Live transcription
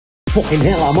Fucking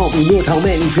hell, I'm out, we know how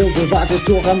many pills if I just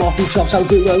talk, I'm off the chops, I'll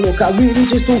do a look, I really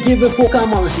just don't give a fuck,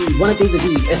 I'm honestly, wanna do the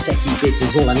deed, a sexy bitch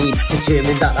is all I need,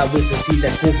 determined that I will succeed,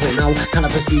 let's go for it now, can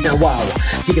I proceed now, wow,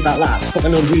 dig it that last,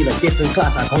 fucking unreal, a different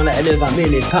class, I can't let another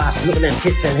minute pass, look at them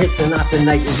tits and hits and after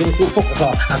night is young, so fuck the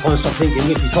clock, I can't stop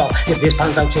thinking with me talk, if this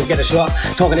pans out she'll get a shot,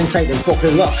 talking inside and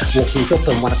fucking lock, walk me up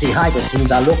and wanna say hi, but soon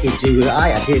as I look into her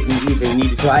eye, I didn't even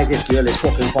need to try, this girl is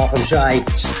fucking far from shy,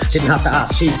 didn't have to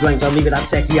ask, she grinds on me with that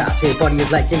sexy ass, her body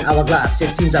is like an hourglass,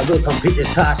 it seems I will complete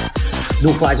this task.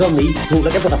 No flies on me, float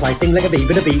like a butterfly, sting like a bee,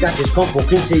 but a bee that just can't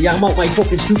fucking see. I'm out my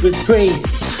fucking stupid train.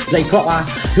 Like proper,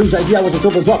 whose idea was a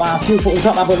double dropper? Feel fucking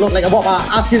topper, but look like a whopper.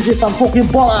 Ask as if I'm fucking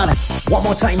bothered. One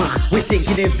more time, we're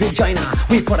thinking of vagina.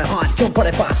 We put it hard, jump on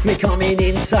it fast, we're coming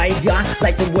inside, yeah.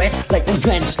 Like them wet, like them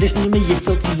drenched. Listen to me, you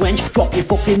filthy wench. Drop your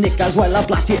fucking knickers while I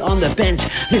blast it on the bench.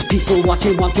 There's people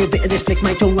watching, want a bit of this, flick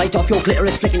my tongue right off your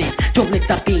clitoris, flicking it. Don't lick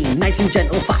that beam, nice and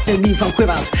gentle, fast and lean from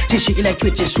quivers. Just shake your leg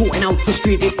twitches, sorting out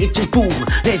frustrated itches, boom.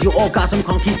 There's your orgasm,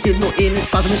 can't keep still, you're in, it's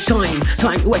spasm, it's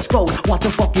time to explode. What the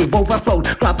fuck, you've overflowed.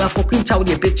 Grab that fucking towel,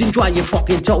 you bitch, and dry your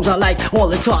fucking toes. I like all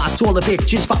the tarts, all the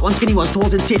bitches, fat ones, skinny ones,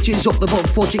 toes and titches. Up the boat,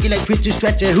 four shake your leg twitches,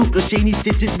 stretch your hoopless, chainy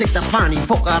stitches, lick the fanny,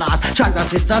 fuck her ass, chug her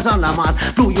sisters on the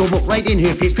mat, blow your book right in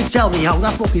her face, bitch, tell me how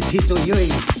that fucking tastes on your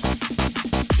ass.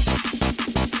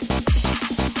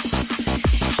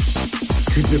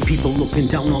 The people looking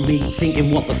down on me, thinking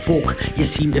what the fuck, you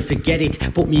seem to forget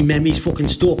it, but me memory's fucking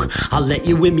stuck. I'll let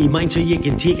you in me mind so you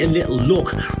can take a little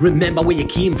look. Remember where you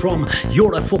came from,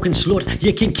 you're a fucking slut.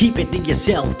 You can keep it to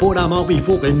yourself, but I'm out me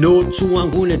fucking nut. So I'm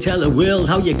gonna tell the world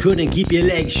how you couldn't keep your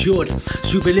legs shut.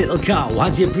 Stupid little cow,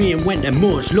 as your brain went to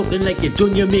mush, looking like you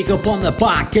done your makeup on the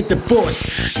back at the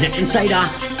bus. Neck inside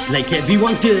her, like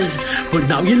everyone does, but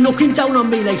now you're looking down on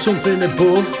me like something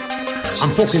above. I'm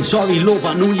fucking sorry, love,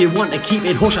 I know you want to keep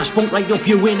it hush. I spunk right up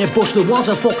you in a bush, there was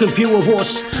a fucking few of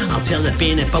us. I'll tell the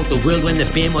bane about the world when the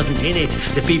bane wasn't in it.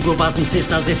 The big brothers and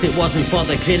sisters if it wasn't for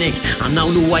the clinic. I now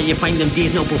know why you find them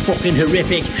days now but fucking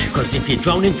horrific. Cause if you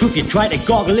drown in truth you try to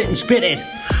gargle it and spit it.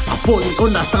 I fully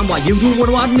understand why you don't want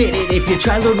to admit it. If your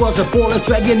childhood was a ball of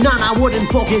thread, your nana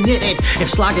wouldn't fucking hit it.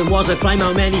 If slagging was a crime,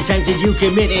 how many times did you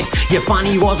commit it? Your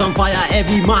fanny was on fire,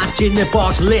 every match in the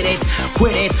box lit it.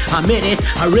 Quit it, admit it,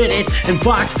 I read it. In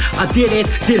fact, I did it.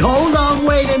 Said hold on,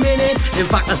 wait a minute. In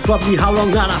fact, that's probably how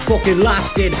long that I fucking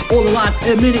lasted. All the lads,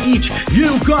 a minute each,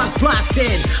 you got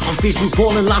blasted. On Facebook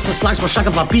calling lasses slags for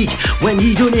shagging for beak. When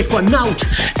he done it for nout,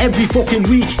 every fucking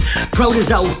week. Crowd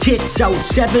is out, tits out,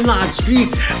 7 lads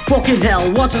street. Fucking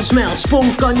hell, what's a smell?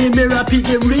 Spunk on your mirror,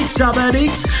 peeking reeks,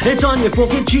 sabatics. It's on your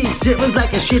fucking cheeks. It was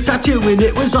like a shit tattoo and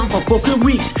it was on for fucking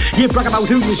weeks. You brag about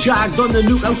who you shagged on the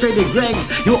nuke outside the Greggs.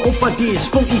 You're up for days,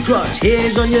 spunky crutch,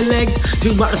 hairs on your legs. 2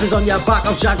 mattresses on your back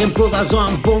of shagging brothers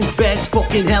on bunk beds.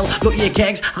 Fucking hell, look at your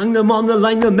kegs, hang them on the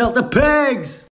line to melt the pegs.